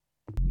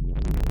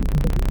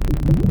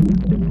You're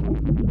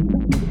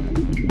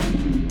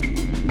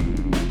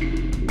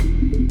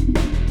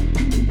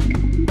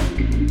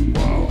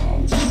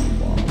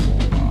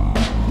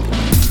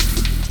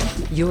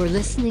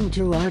listening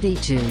to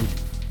Artitude,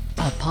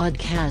 a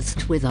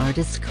podcast with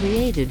artists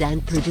created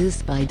and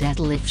produced by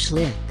Detlef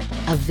Schlick,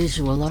 a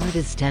visual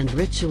artist and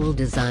ritual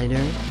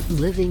designer,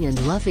 living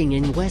and loving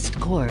in West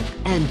Cork,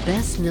 and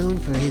best known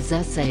for his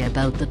essay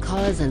about the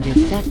cause and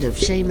effect of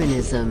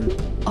shamanism,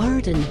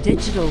 art and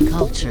digital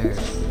culture.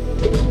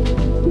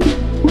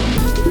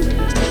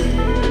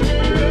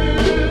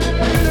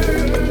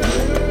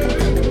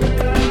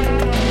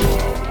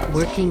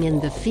 Working in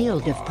the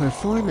field of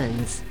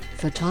performance,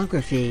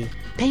 photography,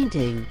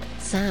 painting,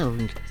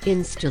 sound,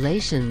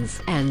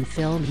 installations, and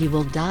film, he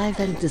will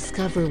dive and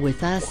discover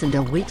with us and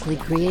a weekly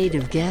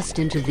creative guest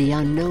into the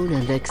unknown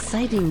and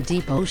exciting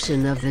deep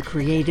ocean of the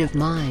creative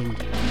mind.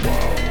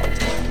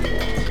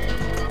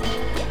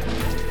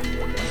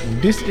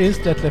 This is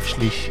Detlef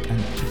Schlick,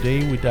 and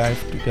today we dive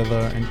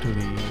together into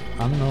the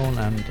unknown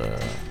and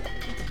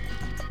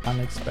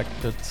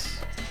unexpected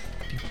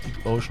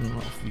deep ocean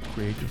of the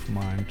creative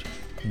mind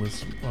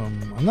with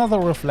another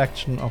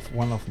reflection of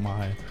one of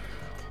my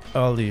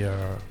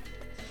earlier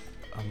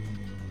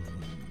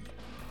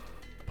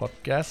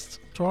podcast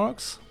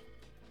talks.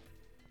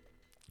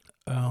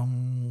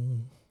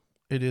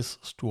 It is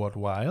Stuart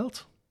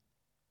Wilde,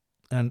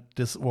 and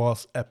this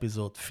was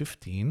episode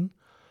 15.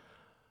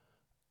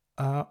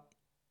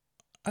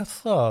 I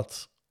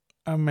thought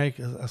I make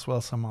as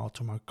well somehow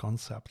to my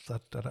concept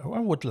that I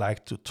would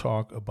like to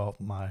talk about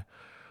my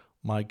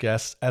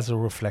guest as a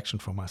reflection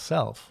for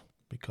myself,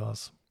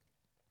 because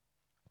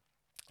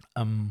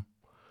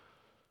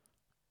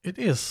it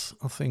is,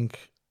 I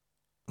think,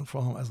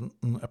 as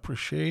an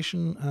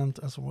appreciation and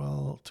as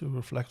well to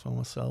reflect on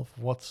myself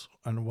what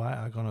and why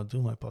I'm gonna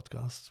do my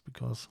podcast,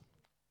 because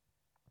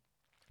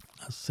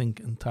I think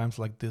in times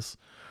like this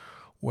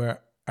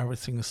where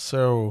everything is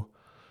so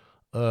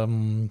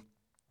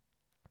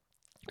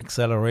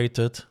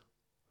accelerated,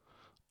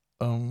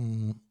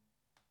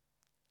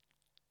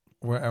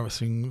 where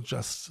everything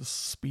just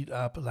speed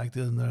up like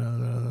this,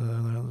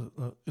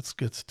 it's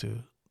good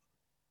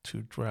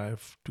to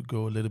drive, to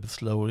go a little bit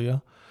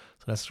slower.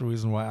 So that's the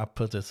reason why I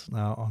put it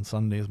now on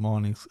Sundays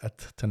mornings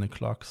at 10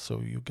 o'clock. So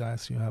you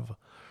guys, you have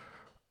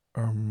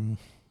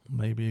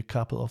maybe a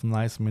couple of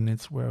nice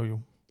minutes where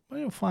you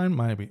find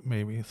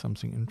maybe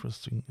something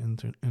interesting in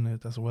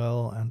it as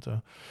well.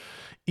 And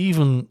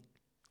even,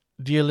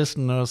 dear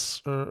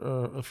listeners,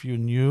 if you're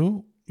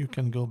new, you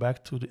can go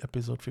back to the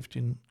episode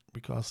 15,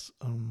 because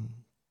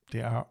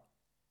they are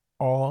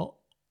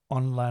all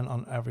online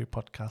on every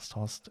podcast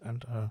host,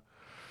 and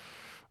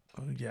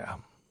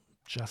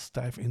just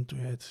dive into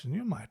it and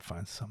you might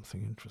find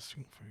something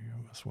interesting for you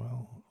as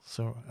well.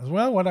 So as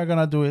well, what I'm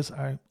gonna do is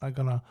I'm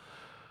gonna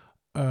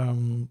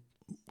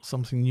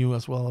something new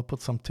as well. I'll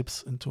put some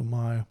tips into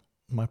my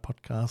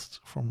podcast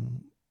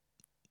from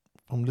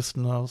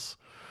listeners,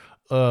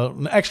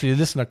 actually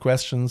listener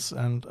questions,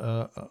 and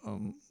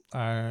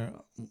I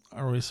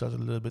researched a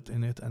little bit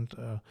in it, and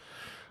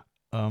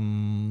I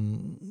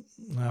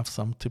have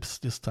some tips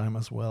this time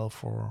as well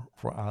for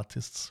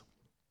artists.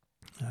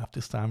 I have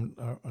this time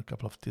a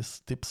couple of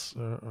tips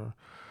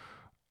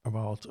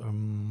about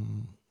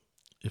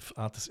if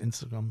artists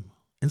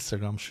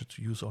Instagram should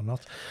use or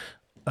not.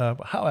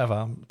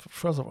 However,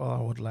 first of all, I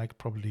would like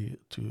probably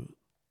to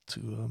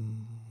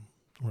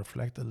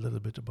reflect a little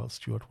bit about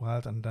Stuart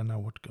Wilde, and then I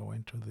would go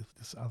into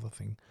this other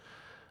thing.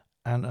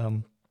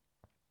 And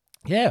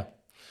the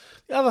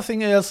other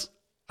thing is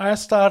I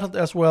started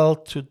as well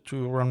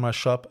to run my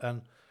shop,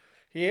 and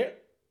here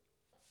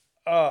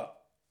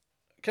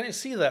can you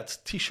see that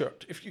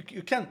T-shirt? If you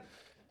can,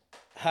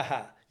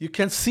 you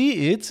can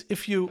see it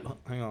if you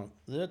hang on.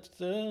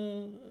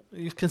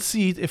 You can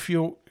see it if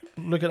you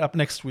look it up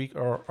next week,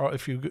 or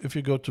if you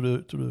go to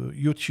the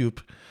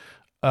YouTube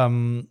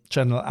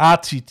channel,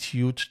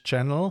 Artitude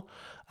channel,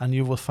 and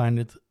you will find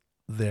it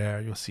there.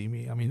 You'll see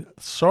me. I mean,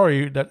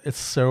 sorry that it's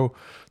so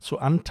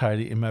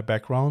untidy in my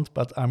background,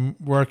 but I'm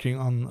working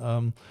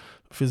on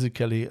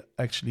physically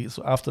actually.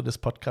 So after this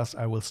podcast,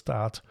 I will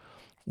start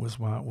with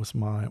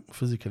my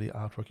physically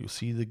artwork. You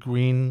see the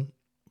green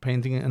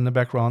painting in the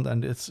background,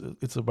 and it's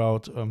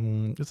about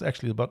it's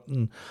actually about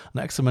an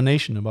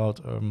examination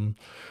about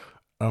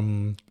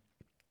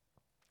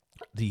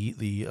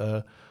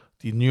the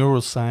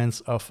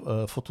neuroscience of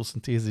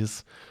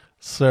photosynthesis.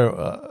 So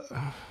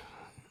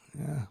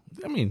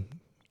I mean,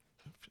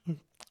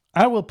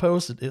 I will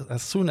post it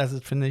as soon as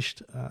it's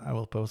finished. I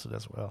will post it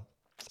as well.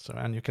 So,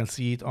 and you can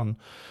see it on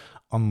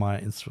my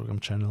Instagram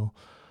channel,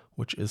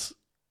 which is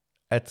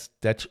at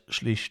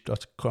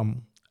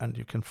detschlich.com, and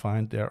you can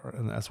find there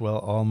as well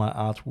all my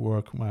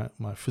artwork,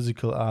 my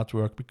physical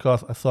artwork,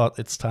 because I thought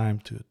it's time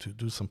to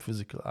do some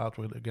physical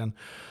artwork again.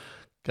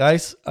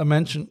 Guys, I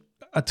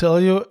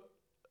tell you,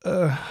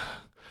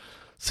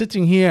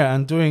 sitting here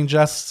and doing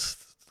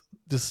just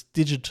this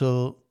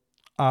digital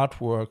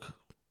artwork,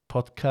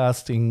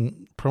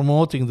 podcasting,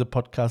 promoting the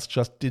podcast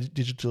just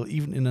digital,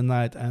 even in the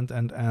night, and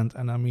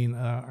I mean,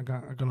 I'm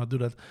gonna do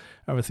that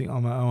everything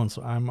on my own.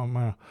 So I'm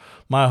on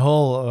my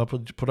whole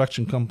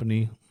production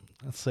company.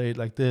 Let's say it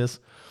like this.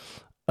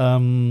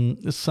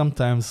 Is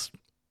sometimes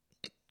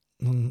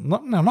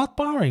not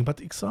boring,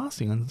 but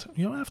exhausting, and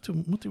you have to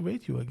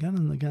motivate you again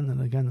and again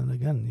and again and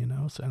again. You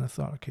know. So and I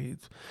thought, okay,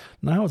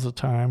 now is the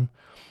time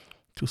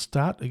to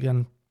start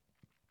again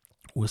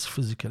with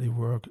physically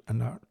work,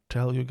 and I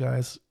tell you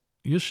guys,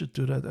 you should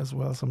do that as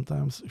well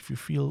sometimes if you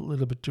feel a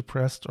little bit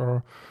depressed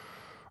or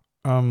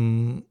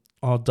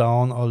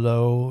down or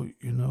low.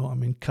 You know, I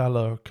mean,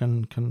 color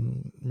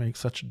can make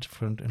such a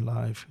difference in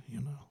life.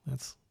 You know,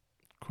 that's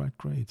quite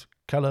great.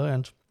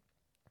 Color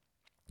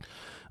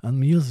and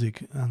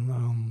music,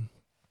 and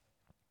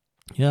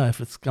if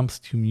it comes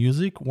to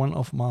music, one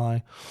of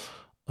my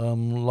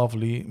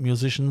lovely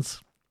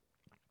musicians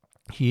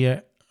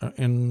here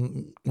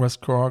in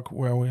West Cork,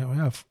 where we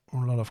have a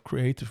lot of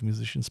creative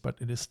musicians, but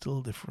it is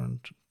still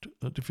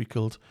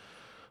difficult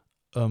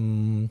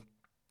to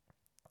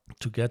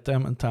get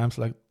them in times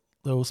like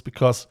those,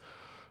 because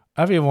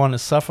everyone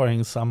is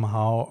suffering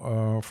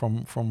somehow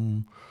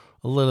from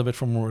a little bit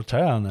from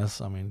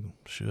retiredness. I mean,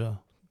 sure,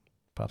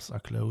 pubs are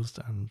closed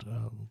and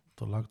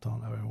the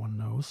lockdown, everyone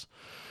knows.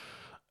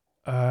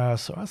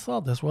 So I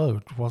thought as well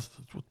it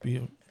would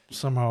be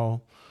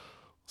somehow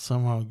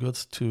good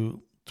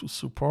to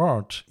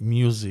support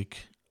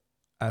music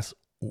as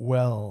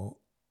well,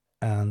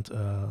 and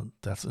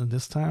that's in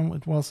this time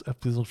it was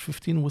episode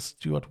 15 with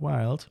Stuart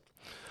Wilde,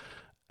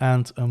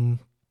 and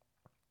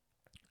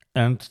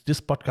this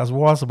podcast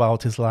was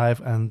about his life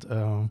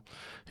and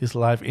his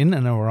life in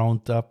and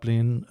around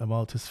Dublin,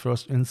 about his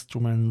first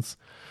instruments.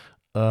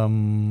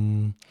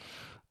 He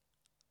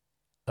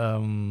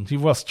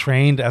was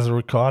trained as a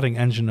recording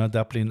engineer in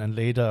Dublin, and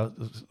later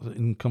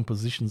in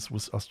compositions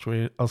with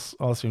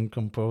Austrian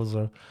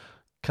composer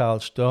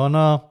Karl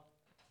Stirner.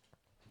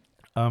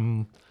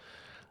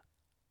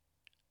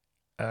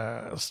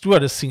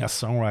 Stuart is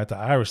singer-songwriter,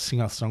 Irish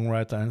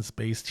singer-songwriter, and is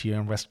based here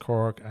in West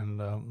Cork. And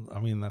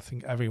I mean, I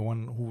think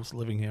everyone who's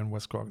living here in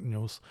West Cork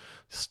knows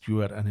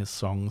Stuart and his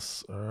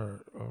songs.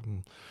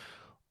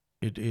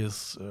 It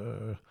is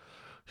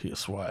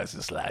his voice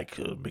is like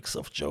a mix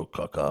of Joe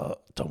Cocker,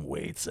 Tom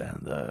Waits,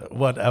 and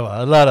whatever.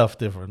 A lot of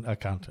different. I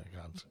can't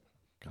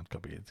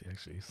copy it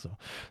actually. So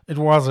it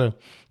was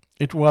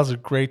a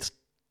great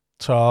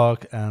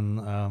talk,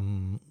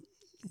 and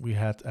we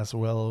had as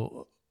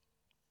well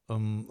a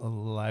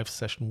live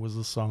session with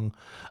the song.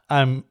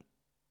 I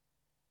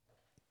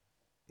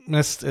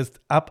messed it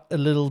up a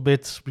little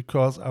bit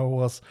because I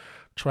was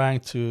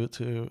trying to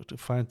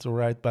find the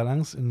right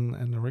balance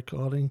in the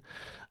recording,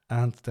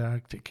 and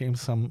there came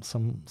some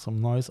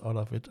noise out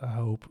of it. I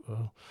hope.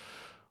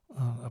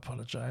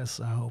 Apologize.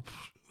 I hope,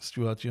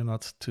 Stuart, you're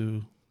not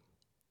too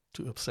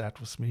upset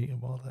with me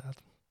about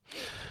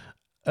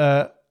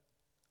that.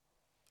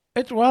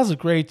 It was a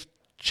great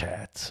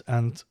chat,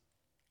 and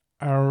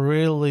I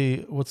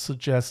really would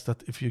suggest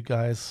that if you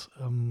guys,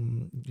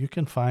 you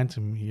can find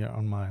him here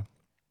on my.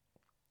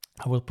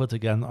 I will put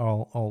again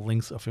all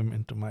links of him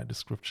into my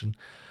description,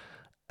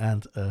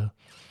 and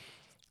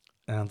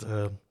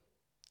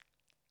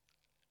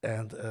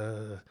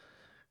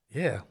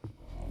yeah.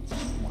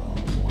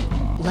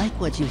 Like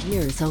what you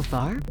hear so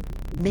far?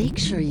 Make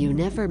sure you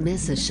never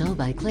miss a show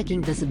by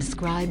clicking the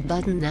subscribe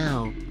button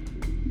now.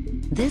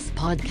 This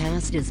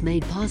podcast is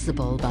made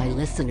possible by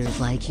listeners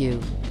like you.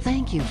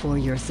 Thank you for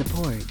your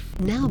support.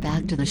 Now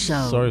back to the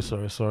show. Sorry.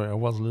 I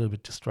was a little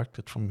bit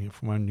distracted from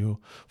my new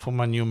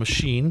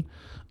machine.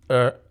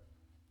 I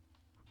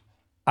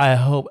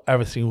hope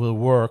everything will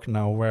work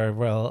now very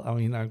well. I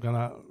mean, I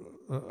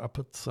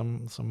put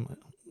some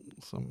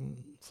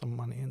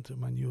money into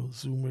my new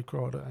Zoom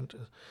recorder, and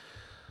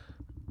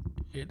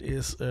it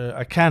is.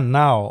 I can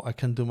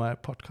do my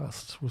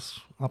podcast with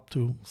up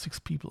to 6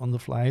 people on the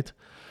flight,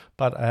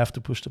 but I have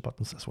to push the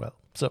buttons as well.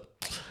 So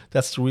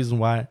that's the reason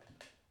why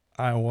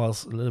I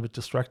was a little bit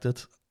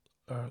distracted.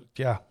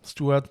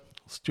 Stuart,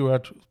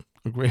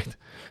 a great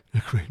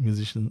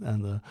musician,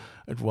 and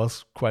it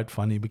was quite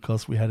funny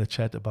because we had a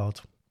chat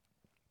about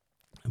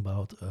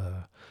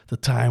the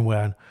time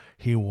when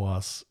he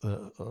was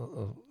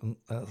in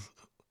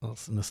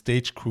a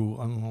stage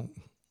crew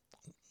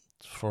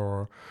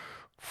for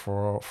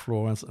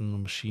Florence and the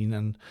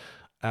Machine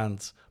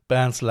and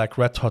bands like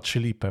Red Hot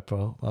Chili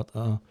Pepper. But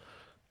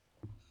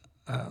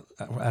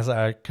as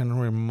I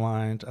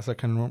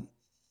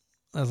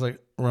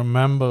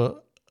remember,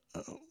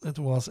 it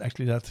was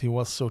actually that he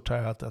was so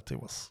tired that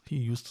he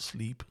used to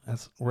sleep,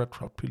 as Red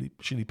Hot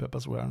Chili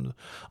Peppers were on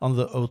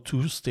the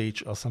O2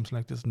 stage or something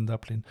like this in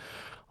Dublin.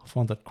 I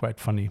found that quite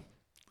funny.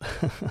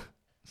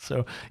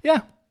 So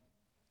yeah,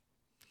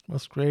 it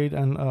was great,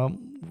 and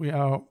we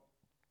are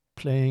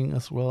playing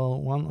as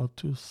well 1 or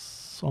 2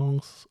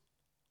 songs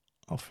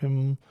of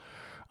him.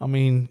 I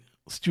mean,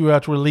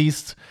 Stuart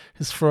released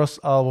his first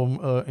album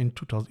in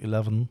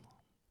 2011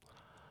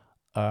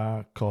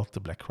 called The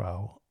Black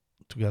Crow,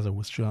 together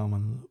with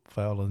German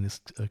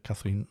violinist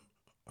Catherine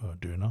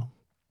Döner.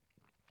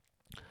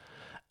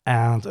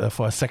 And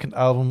for a second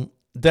album,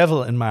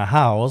 Devil in My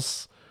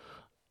House,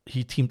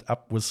 he teamed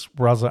up with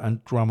brother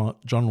and drummer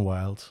John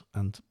Wild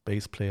and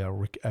bass player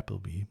Rick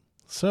Appleby.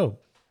 So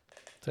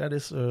that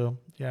is, so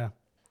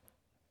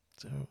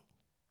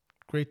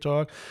great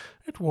talk.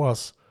 It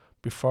was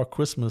before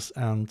Christmas,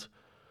 and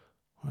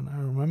when I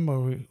remember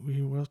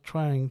we were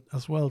trying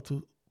as well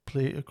to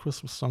play a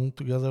Christmas song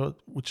together,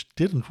 which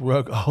didn't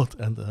work out,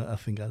 and I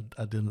think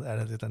I didn't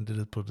edit it and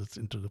didn't put it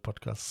into the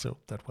podcast. So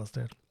that was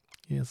that.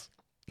 Yes.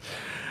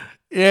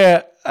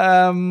 Yeah.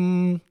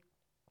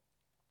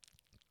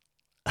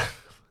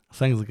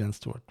 Thanks again,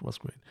 Stuart. It was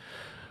great.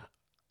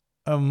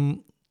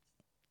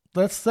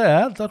 That's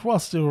that. That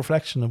was the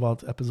reflection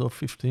about episode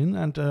 15,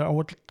 and I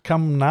would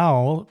come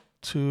now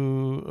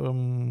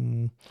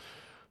to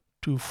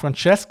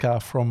Francesca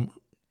from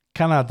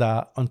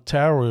Canada,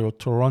 Ontario,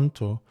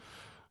 Toronto.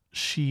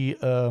 She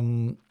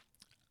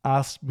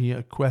asked me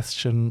a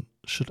question: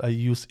 should I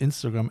use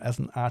Instagram as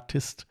an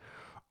artist,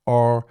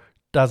 or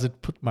does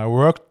it put my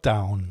work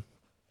down?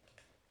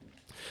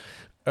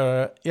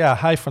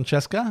 Hi,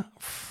 Francesca.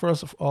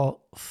 First of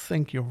all,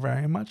 thank you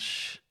very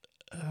much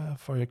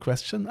for your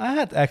question. I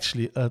had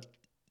actually a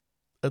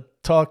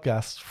talk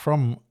guest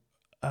from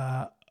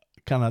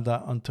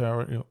Canada,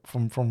 Ontario,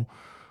 from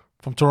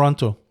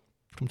Toronto,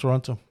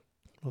 Toronto.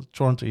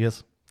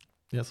 Yes.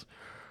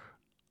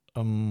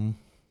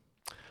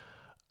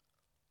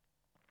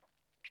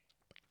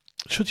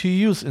 Should you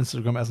use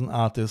Instagram as an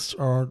artist,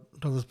 or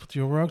does it put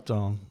your work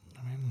down?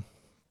 I mean,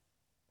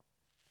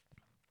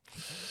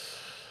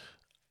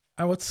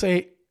 I would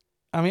say,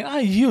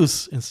 I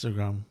use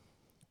Instagram,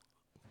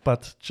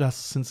 but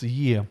just since a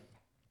year.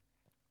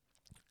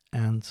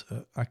 And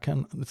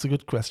it's a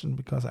good question,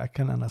 because I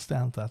can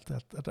understand that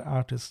the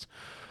artists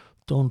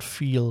don't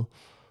feel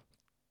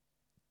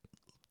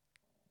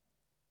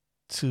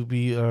to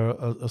be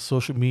a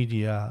social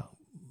media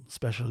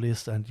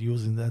specialist and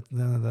using that.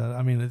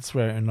 It's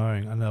very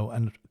annoying, I know,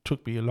 and it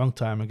took me a long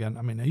time again.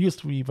 I used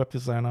to be web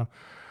designer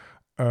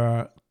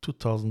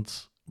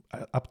 2000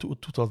 up to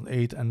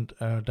 2008, and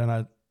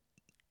then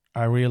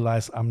I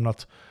realized I'm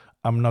not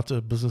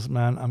a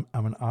businessman.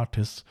 I'm an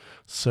artist.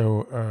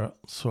 So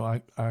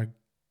I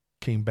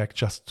came back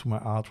just to my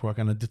artwork,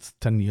 and I did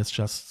 10 years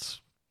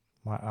just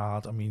my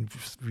art.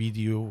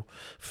 Video,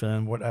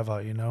 film,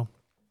 whatever,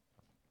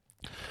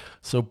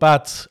 So,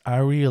 but I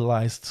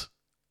realized,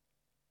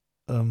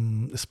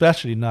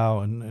 especially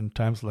now in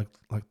times like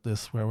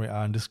this, where we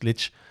are in this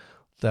glitch,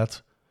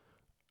 that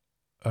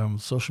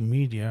social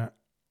media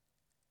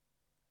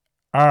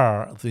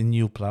are the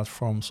new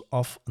platforms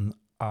of an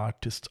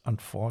artist,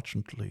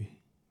 unfortunately.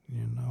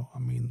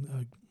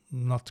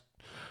 Not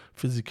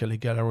physically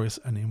galleries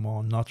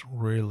anymore, not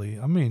really.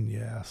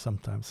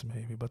 Sometimes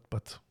maybe,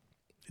 but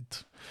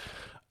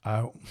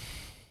I'm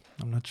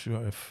not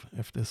sure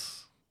if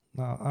this.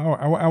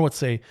 I would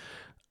say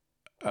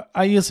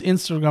I use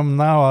Instagram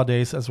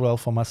nowadays as well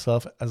for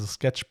myself as a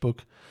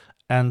sketchbook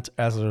and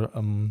as a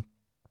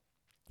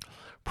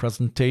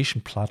presentation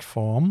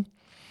platform.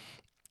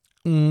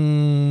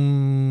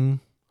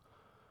 I'm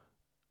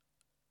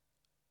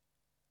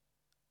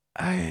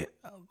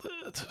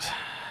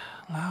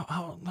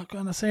not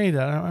gonna say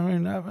that. I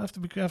have to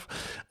be careful.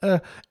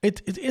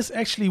 It is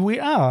actually we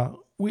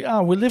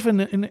live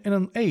in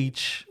an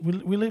age.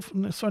 We live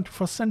in the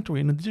 21st century,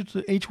 in a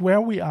digital age,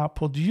 where we are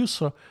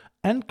producer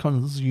and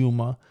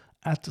consumer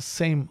at the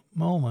same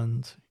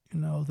moment.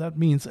 That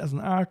means as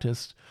an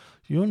artist,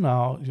 you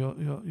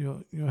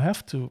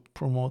have to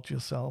promote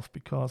yourself,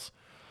 because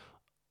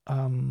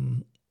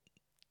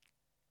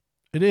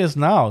it is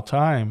now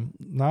time.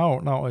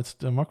 Now it's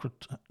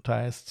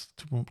democratized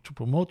to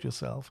promote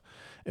yourself.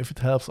 If it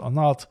helps or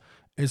not,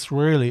 it's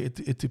really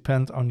it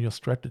depends on your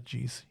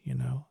strategies.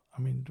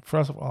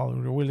 First of all,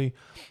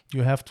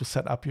 you have to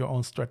set up your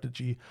own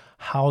strategy.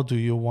 How do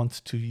you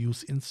want to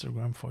use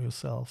Instagram for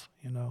yourself?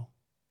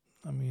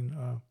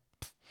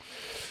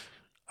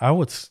 I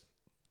would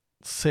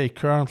say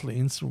currently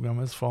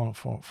Instagram is for an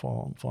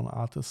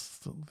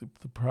artist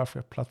the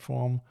perfect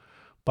platform,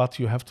 but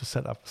you have to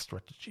set up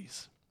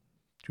strategies.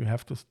 You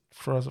have to,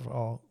 first of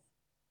all,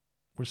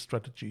 which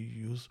strategy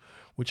you use,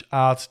 which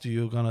art do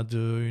you gonna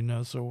do,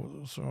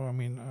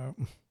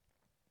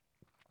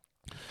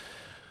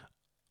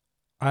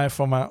 I have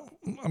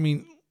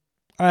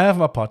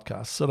my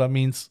podcast, so that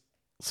means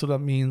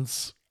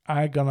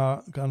I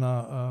gonna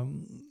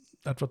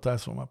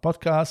advertise for my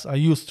podcast. I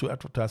used to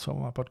advertise for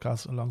my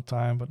podcast a long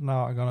time, but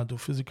now I'm gonna do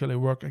physically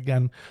work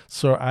again,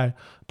 so I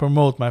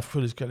promote my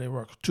physically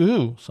work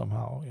too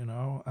somehow,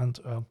 and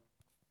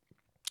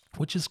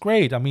which is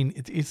great.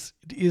 It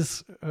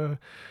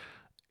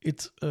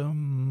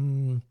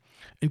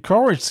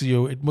encourages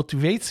you, it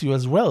motivates you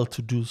as well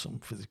to do some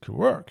physical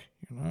work,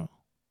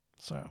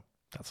 So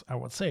that's, I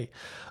would say.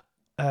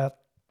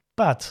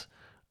 But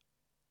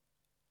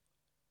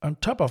on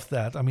top of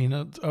that,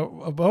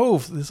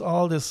 above this,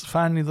 all this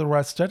finding the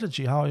right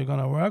strategy, how you're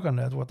gonna work on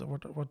that, what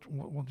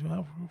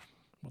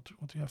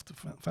you have to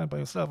find by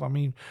yourself.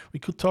 We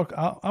could talk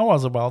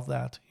hours about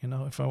that.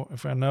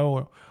 If I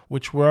know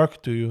which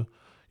work do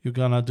you're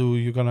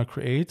gonna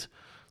create.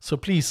 So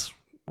please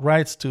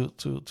write to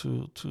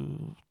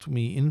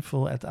me,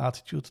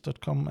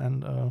 info@artitude.com,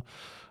 and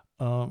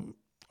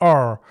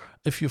or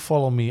if you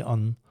follow me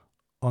on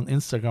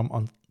Instagram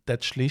on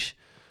Detschlich,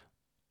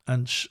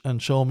 and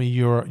show me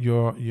your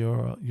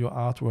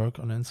artwork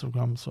on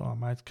Instagram, so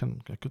I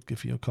could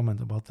give you a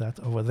comment about that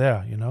over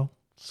there,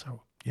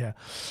 So yeah,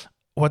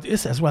 what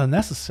is as well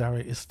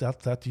necessary is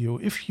that you,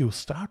 if you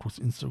start with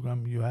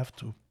Instagram, you have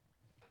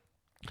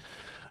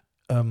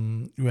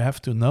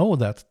to know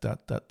that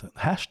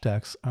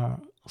hashtags are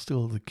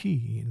still the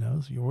key,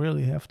 So you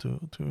really have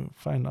to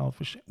find out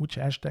which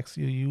hashtags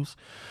you use,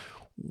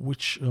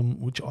 which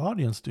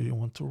audience do you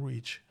want to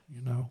reach,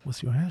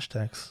 with your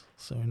hashtags.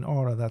 So in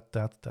order that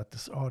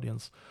this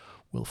audience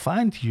will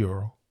find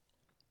you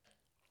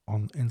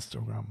on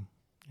Instagram,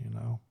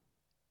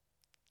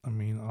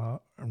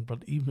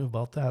 but even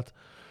about that,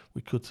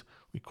 we could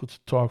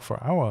talk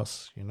for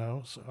hours,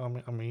 So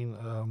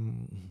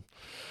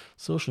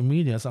social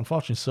media is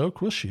unfortunately so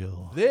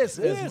crucial. This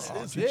is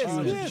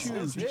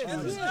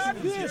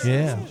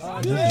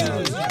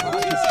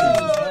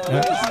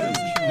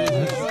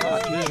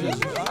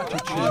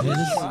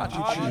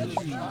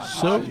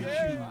so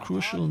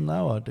crucial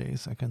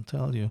nowadays, I can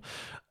tell you.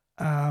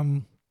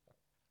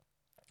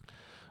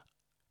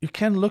 You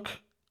can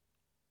look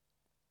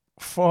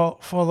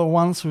for the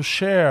ones who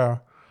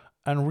share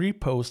and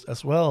repost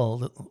as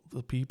well,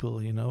 the people,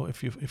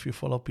 if you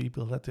follow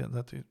people that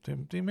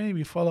they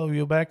maybe follow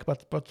you back,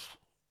 but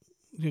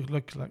you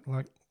look like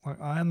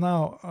I am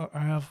now. I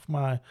have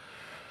my,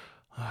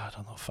 I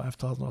don't know,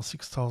 5,000 or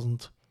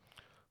 6,000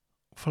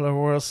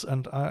 followers,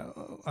 and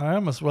I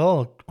am as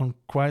well on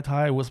quite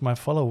high with my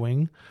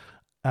following,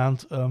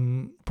 and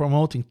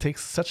promoting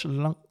takes such a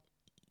long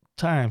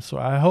time. So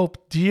I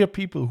hope, dear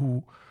people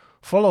who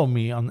follow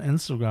me on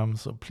Instagram,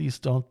 so please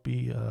don't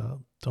be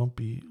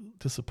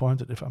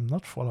disappointed if I'm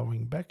not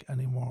following back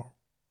anymore,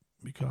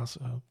 because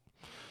I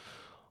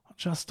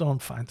just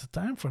don't find the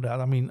time for that.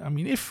 I mean,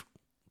 if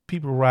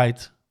people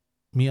write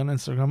me on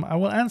Instagram, I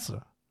will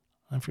answer.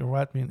 If you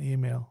write me an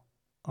email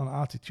on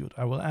Artitude,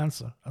 I will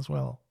answer as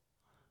well.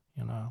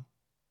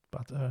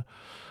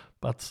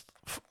 But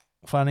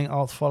finding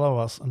out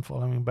followers and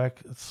following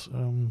back, it's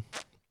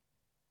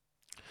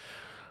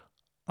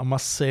I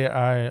must say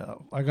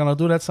I'm gonna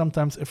do that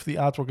sometimes if the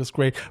artwork is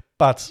great.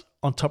 But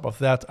on top of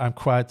that, I'm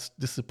quite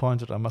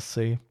disappointed, I must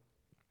say,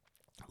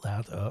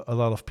 that a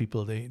lot of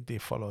people they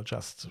follow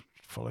just to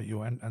follow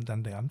you, and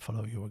then they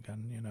unfollow you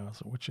again,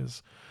 So which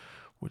is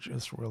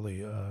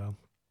really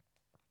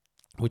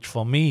which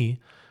for me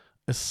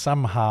is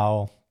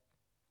somehow,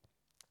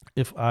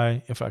 if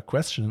I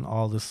question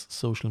all this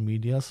social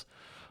medias,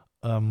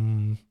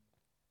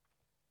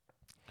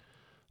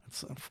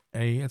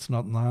 it's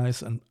not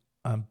nice, and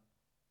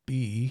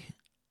B,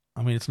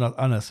 it's not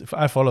honest. If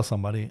I follow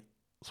somebody,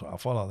 so I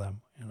follow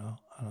them, and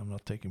I'm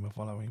not taking my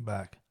following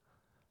back,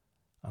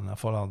 and I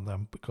follow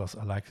them because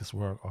I like his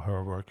work or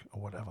her work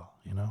or whatever,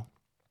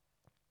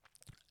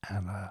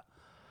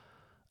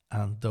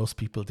 and those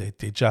people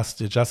they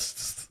just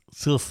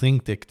still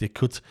think they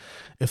could,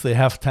 if they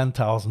have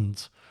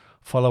 10,000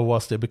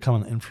 followers, they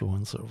become an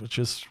influencer, which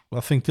is,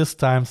 I think this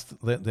times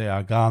they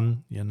are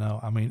gone,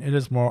 It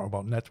is more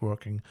about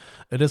networking.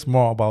 It is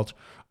more about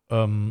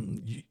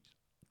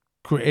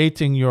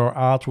creating your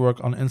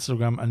artwork on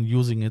Instagram and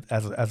using it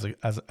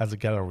as a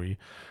gallery.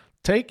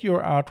 Take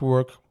your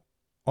artwork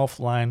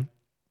offline,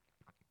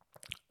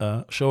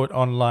 show it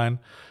online,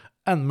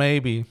 and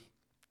maybe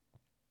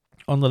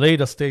on the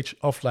later stage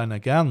offline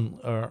again,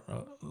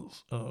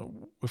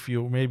 if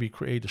you maybe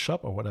create a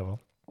shop or whatever.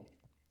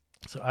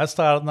 So I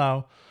started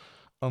now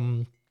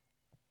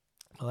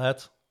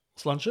that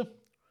slantje.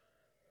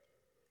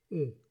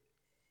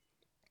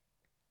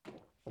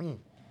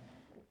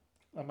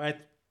 I might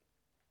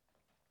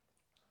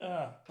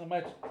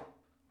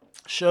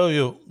show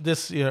you.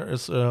 This here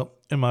is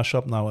in my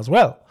shop now as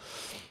well.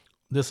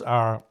 These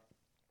are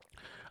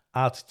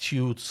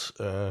Artitude's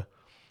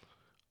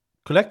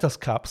collector's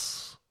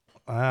cups.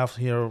 I have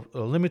here a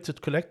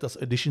limited collector's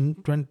edition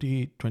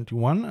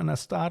 2021, and I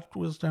started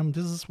with them.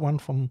 This is one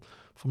from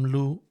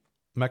Lou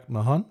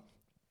McMahon.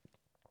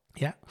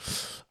 Yeah.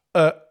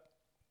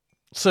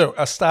 So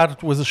I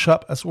started with a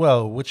shop as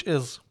well, which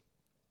is,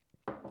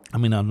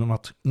 I'm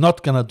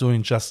not gonna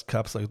doing just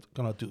cups. I'm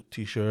gonna do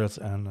T-shirts,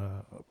 and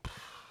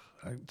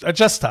I'm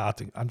just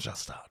started,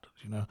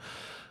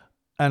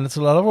 and it's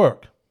a lot of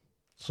work.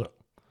 So,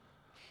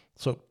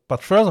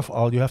 but first of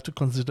all, you have to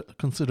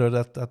consider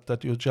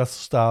that you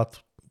just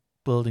start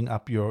building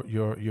up your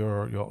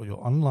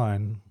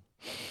online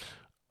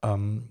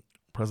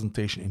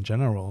presentation in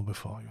general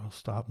before you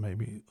start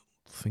maybe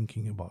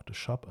thinking about the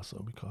shop or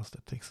so, because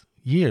that takes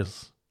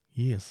years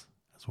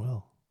as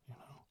well.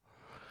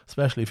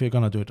 Especially if you're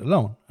gonna do it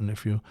alone, and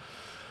if you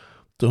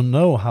don't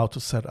know how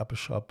to set up a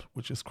shop,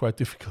 which is quite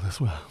difficult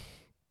as well.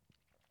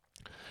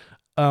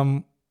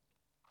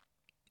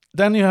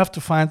 Then you have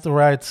to find the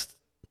right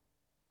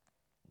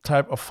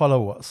type of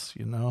followers,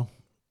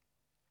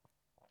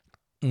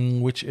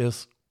 which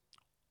is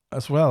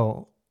as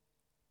well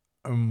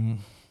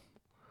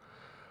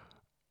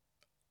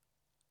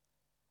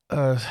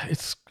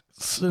it's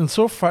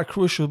so far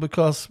crucial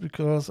because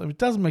it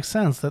doesn't make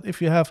sense that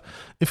if you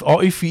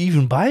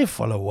even buy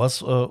followers,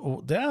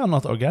 they are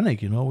not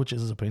organic, which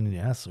is a pain in the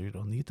ass, so you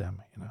don't need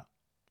them,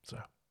 So,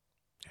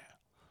 yeah,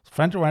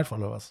 find the right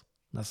followers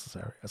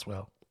necessary as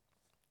well.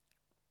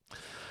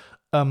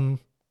 On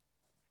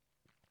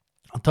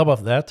top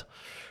of that,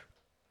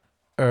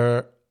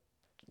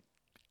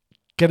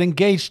 get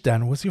engaged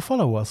then with your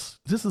followers.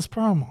 This is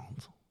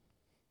paramount.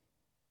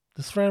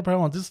 This is very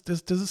paramount. This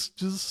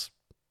is.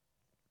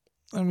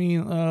 I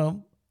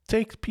mean,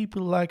 take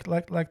people like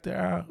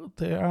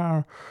they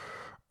are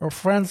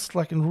friends,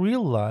 like in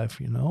real life,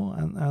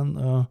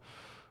 and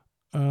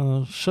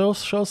show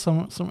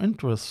some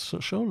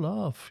interest, show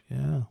love,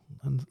 yeah.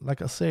 And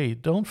like I say,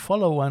 don't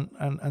follow and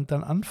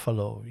then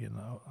unfollow,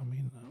 I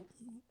mean,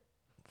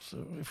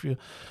 so if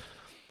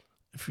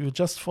you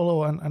just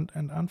follow and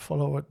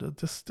unfollow it,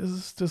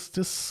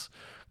 this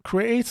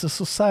creates a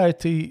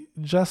society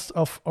just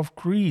of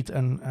greed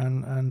and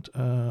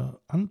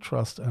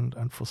untrust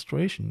and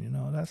frustration.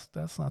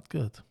 That's not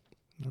good.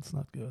 That's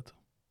not good.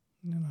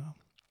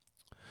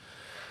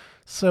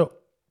 So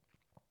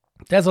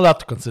there's a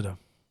lot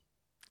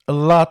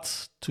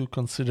to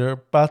consider.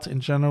 But in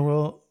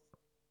general,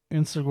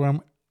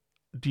 Instagram,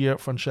 dear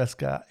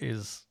Francesca,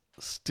 is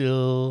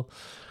still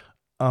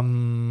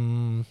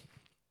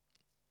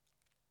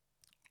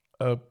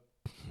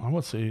I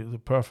would say the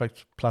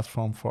perfect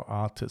platform for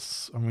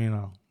artists. I mean,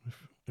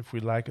 if we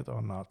like it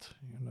or not,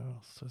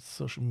 so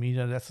social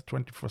media, that's the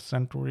 21st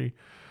century.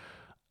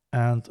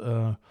 And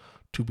to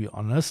be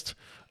honest,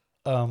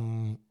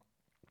 as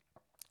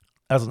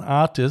an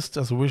artist,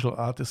 as a visual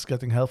artist,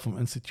 getting help from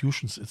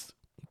institutions is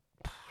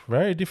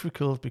very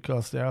difficult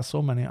because there are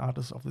so many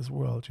artists of this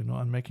world,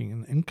 and making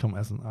an income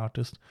as an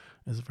artist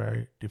is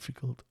very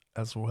difficult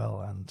as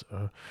well. And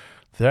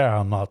there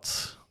are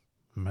not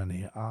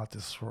many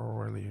artists who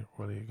are really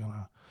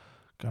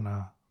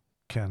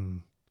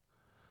can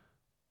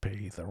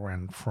pay the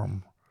rent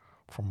from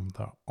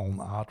their own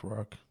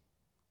artwork.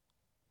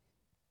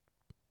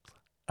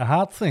 A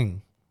hard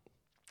thing,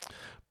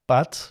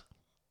 but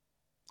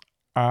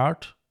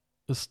art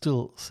is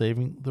still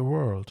saving the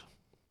world,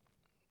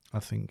 I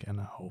think,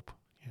 and I hope.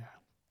 Yeah.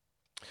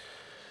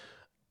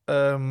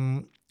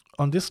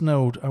 On this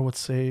note, I would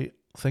say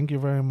thank you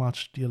very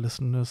much, dear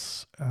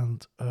listeners,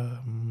 and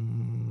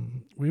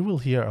we will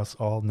hear us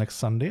all next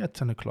Sunday at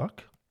 10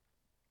 o'clock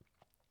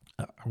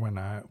when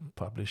I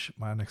publish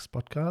my next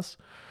podcast.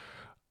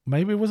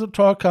 Maybe with a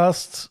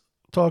talkcast,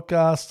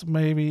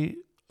 maybe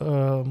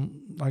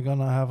I'm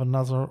gonna have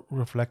another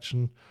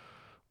reflection.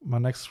 My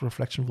next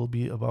reflection will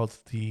be about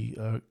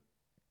the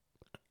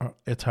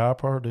Ed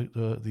Harper,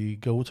 the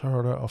goat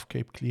herder of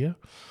Cape Clear.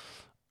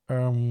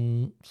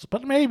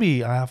 But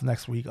maybe I have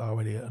next week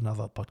already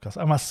another podcast.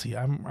 I must see.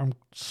 I'm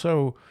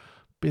so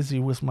busy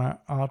with my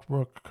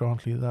artwork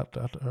currently that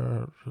I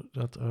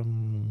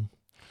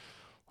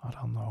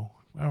don't know.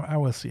 I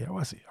will see.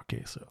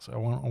 Okay, so I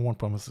won't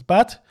promise it.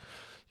 But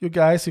you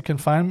guys, you can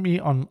find me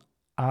on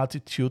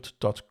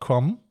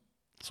artitude.com.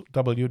 So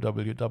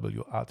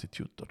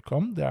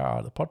www.artitude.com. There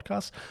are the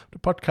podcasts. The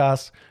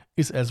podcast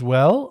is as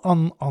well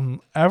on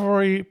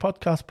every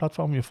podcast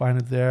platform. You find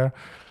it there.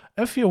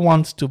 If you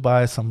want to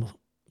buy some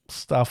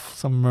stuff,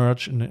 some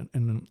merch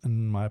in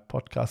my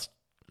podcast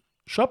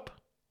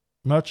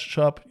merch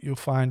shop, you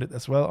find it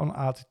as well on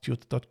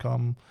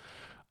artitude.com.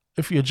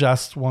 If you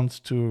just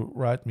want to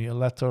write me a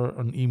letter,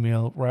 an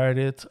email, write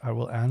it. I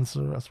will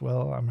answer as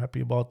well. I'm happy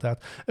about that.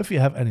 If you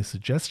have any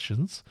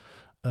suggestions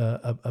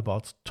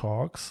about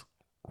talks,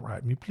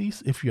 write me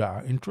please. If you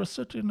are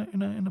interested in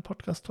a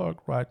podcast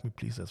talk, write me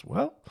please as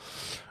well.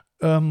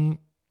 You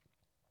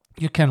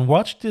can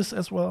watch this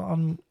as well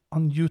on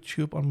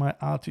YouTube on my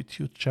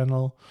Artitude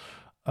channel.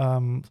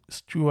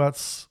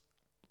 Stuart's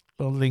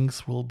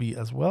links will be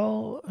as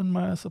well in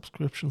my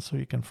subscription, so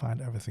you can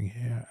find everything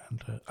here.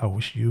 And I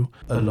wish you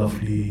a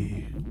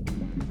lovely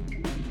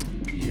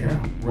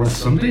rest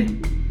Sunday.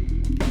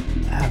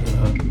 And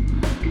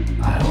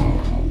I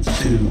hope to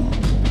see you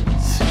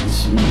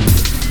soon.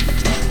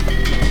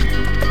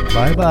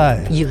 Bye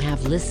bye. You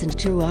have listened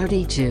to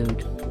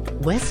Artitude,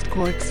 West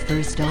Cork's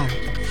first art,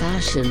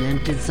 fashion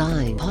and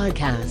design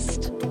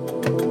podcast.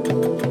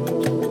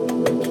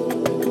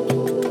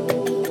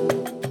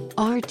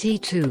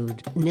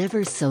 Artitude,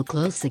 never so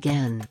close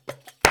again.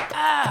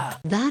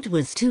 That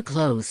was too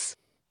close.